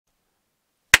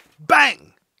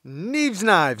Bang! Neeves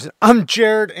Knives. I'm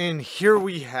Jared, and here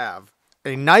we have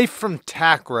a knife from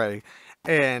TACRAY,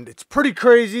 and it's pretty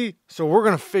crazy, so we're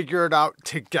going to figure it out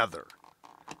together.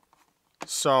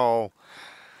 So,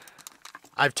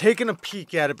 I've taken a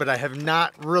peek at it, but I have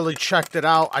not really checked it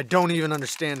out. I don't even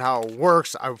understand how it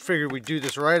works. I figured we'd do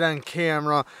this right on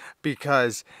camera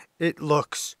because it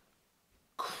looks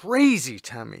crazy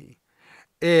to me.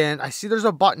 And I see there's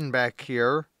a button back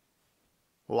here.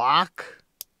 Lock.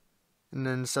 And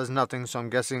then it says nothing, so I'm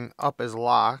guessing up is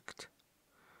locked.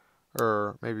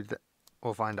 Or maybe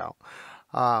we'll find out.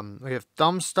 We have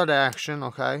thumb stud action,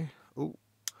 okay. Ooh.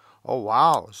 Oh,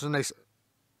 wow. This is nice.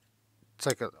 It's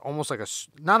like almost like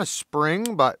not a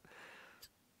spring, but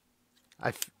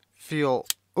I feel,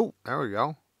 oh, there we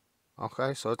go.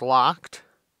 Okay, so it's locked.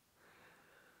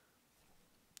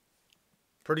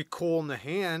 Pretty cool in the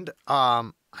hand.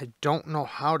 I don't know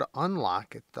how to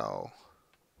unlock it, though.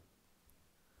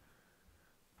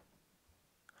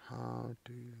 How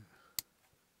do you...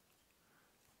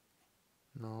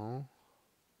 No.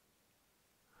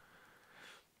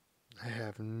 I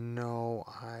have no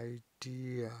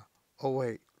idea. Oh,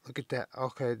 wait. Look at that.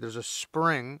 Okay, there's a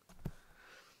spring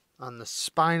on the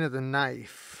spine of the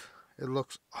knife. It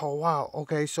looks... Oh, wow.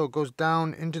 Okay, so it goes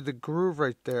down into the groove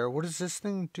right there. What does this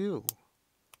thing do?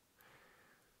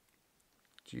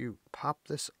 Do you pop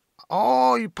this?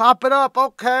 Oh, you pop it up.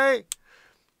 Okay.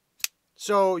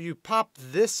 So you pop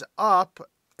this up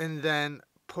and then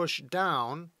push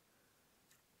down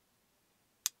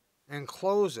and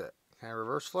close it. Can I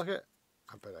reverse flick it?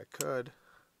 I bet I could.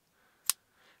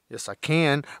 Yes, I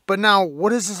can. But now,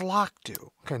 what does this lock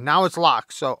do? Okay, now it's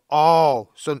locked. So, oh,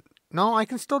 so no, I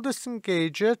can still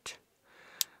disengage it.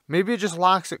 Maybe it just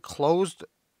locks it closed.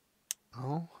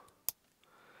 Oh.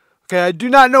 Okay, I do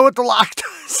not know what the lock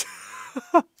does.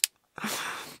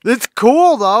 It's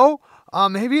cool, though.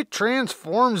 Maybe it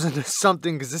transforms into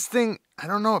something, because this thing, I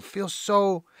don't know, it feels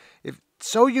so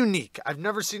unique. I've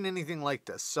never seen anything like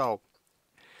this. So,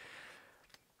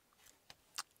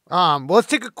 well, let's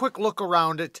take a quick look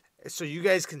around it so you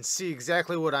guys can see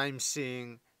exactly what I'm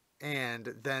seeing,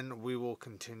 and then we will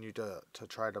continue to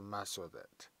try to mess with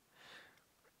it.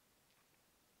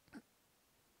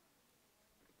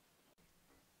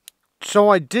 So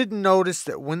I did notice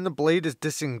that when the blade is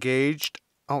disengaged,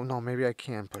 oh no, maybe I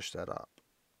can push that up.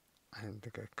 I didn't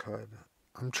think I could.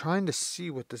 I'm trying to see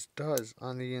what this does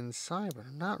on the inside, but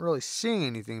I'm not really seeing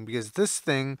anything because this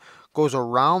thing goes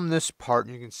around this part,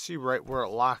 and you can see right where it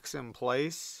locks in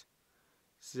place.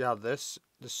 See how this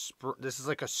is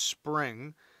like a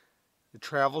spring. It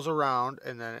travels around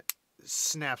and then it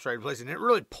snaps right in place, and it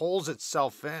really pulls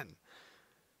itself in.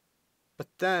 But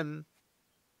then,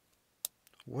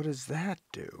 what does that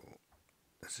do?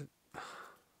 Is it?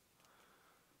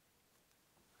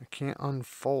 I can't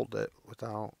unfold it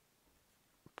without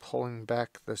pulling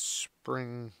back the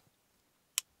spring.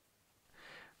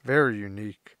 Very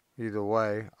unique either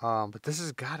way. But this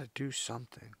has got to do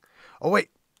something. Oh, wait.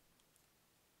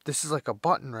 This is like a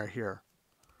button right here.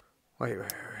 Wait.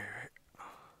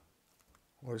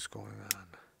 What is going on?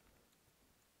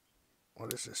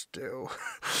 What does this do?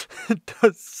 It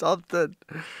does something.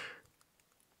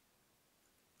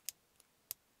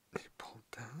 You pull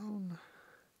down.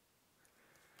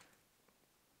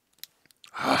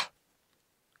 Okay,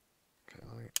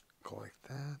 let me go like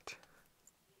that.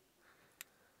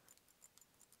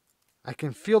 I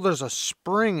can feel there's a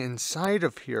spring inside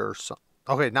of here or something.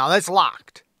 Okay, now that's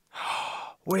locked.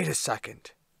 Wait a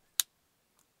second.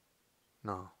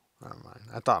 No, never mind.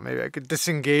 I thought maybe I could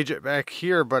disengage it back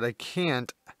here, but I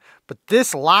can't. But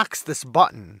this locks this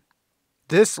button.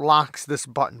 This locks this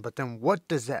button. But then what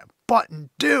does that button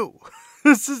do?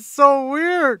 This is so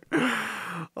weird.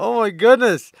 Oh my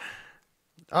goodness.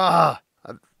 I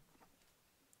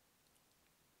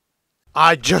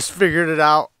just figured it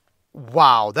out.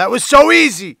 Wow, that was so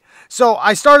easy. So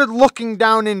I started looking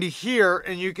down into here,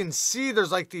 and you can see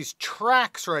there's like these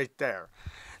tracks right there.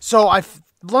 So I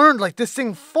learned like this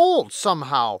thing folds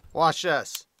somehow. Watch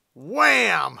this.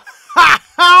 Wham! Ha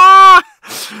ha!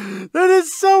 That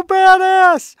is so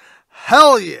badass.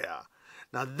 Hell yeah.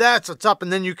 Now that's what's up,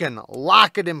 and then you can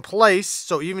lock it in place.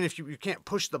 So even if you can't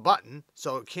push the button,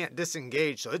 so it can't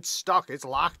disengage. So it's stuck. It's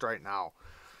locked right now.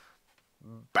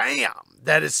 Bam!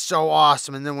 That is so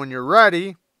awesome. And then when you're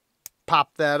ready,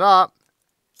 pop that up,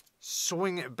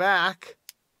 swing it back,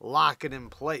 lock it in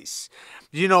place.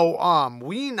 You know,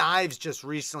 We Knives just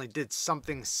recently did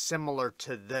something similar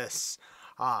to this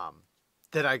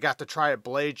that I got to try at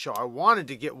Blade Show. I wanted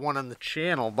to get one on the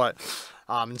channel, but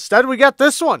instead we got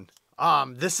this one.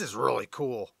 This is really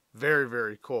cool. Very,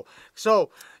 very cool.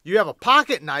 So you have a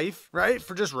pocket knife, right?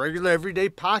 For just regular everyday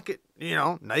pocket,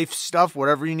 knife stuff,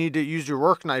 whatever you need to use your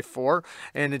work knife for.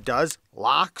 And it does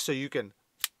lock, so you can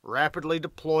rapidly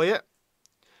deploy it.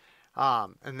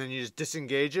 And then you just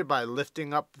disengage it by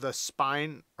lifting up the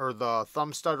spine or the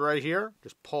thumb stud right here.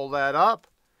 Just pull that up.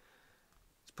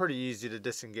 It's pretty easy to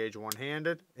disengage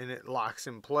one-handed, and it locks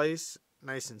in place,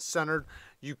 nice and centered.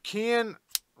 You can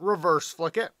reverse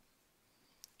flick it.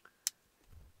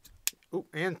 Ooh,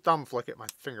 and thumb flick it. My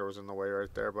finger was in the way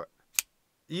right there, but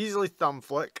easily thumb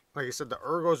flick. Like I said, the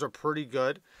ergos are pretty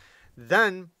good.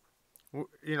 Then,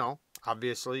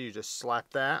 obviously you just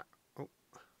slap that. Oh,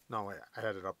 no, wait, I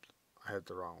had it up. I had it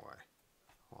the wrong way.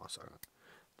 Hold on a second.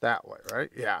 That way, right?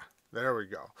 Yeah, there we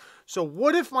go. So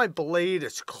what if my blade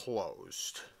is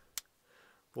closed?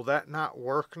 Will that not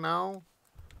work now?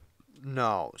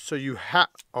 No. So you have,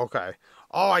 okay.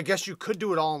 Oh, I guess you could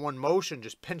do it all in one motion.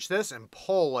 Just pinch this and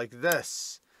pull like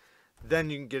this. Then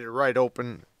you can get it right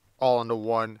open all into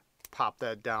one. Pop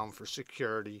that down for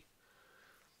security.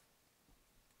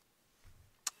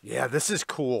 Yeah, this is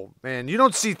cool, man. You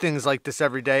don't see things like this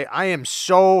every day. I am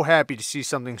so happy to see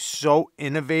something so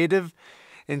innovative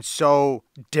and so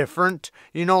different.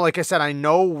 Like I said, I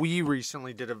know we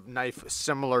recently did a knife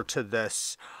similar to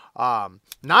this.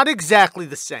 Not exactly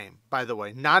the same, by the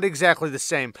way. Not exactly the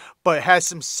same, but it has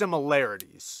some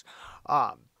similarities.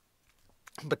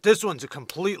 But this one's a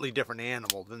completely different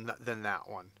animal than that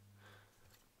one.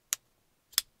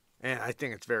 And I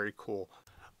think it's very cool.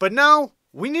 But now,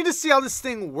 we need to see how this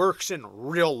thing works in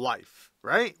real life,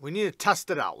 right? We need to test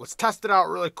it out. Let's test it out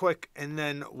really quick, and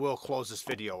then we'll close this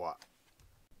video up.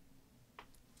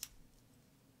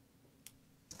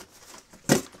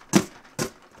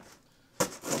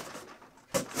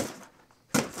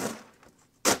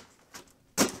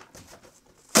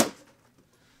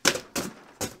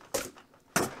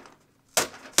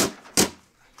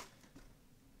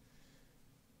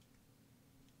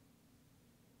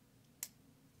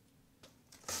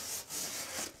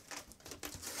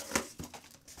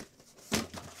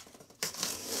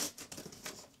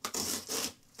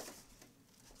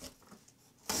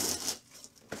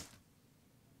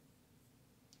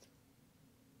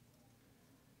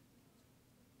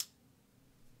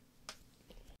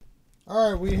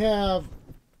 All right, we have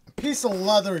a piece of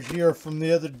leather here from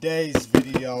the other day's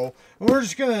video. And we're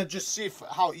just going to see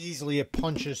how easily it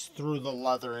punches through the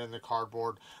leather and the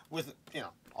cardboard with,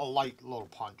 a light little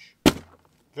punch.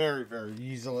 Very, very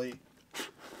easily.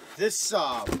 This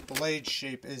blade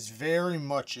shape is very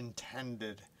much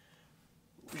intended,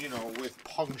 with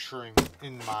puncturing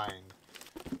in mind.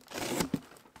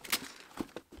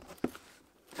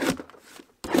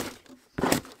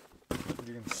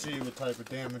 You can see what type of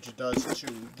damage it does to.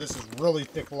 This is really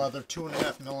thick leather,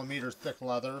 2.5 millimeter thick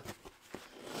leather.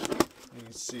 You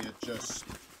can see it just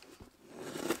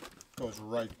goes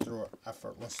right through it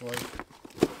effortlessly.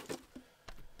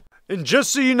 And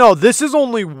just so you know, this is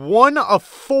only one of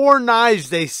 4 knives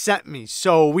they sent me.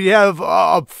 So we have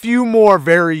a few more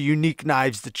very unique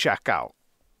knives to check out.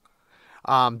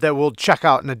 That we'll check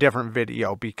out in a different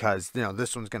video because,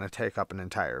 this one's going to take up an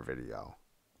entire video.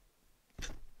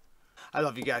 I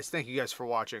love you guys. Thank you guys for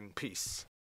watching. Peace.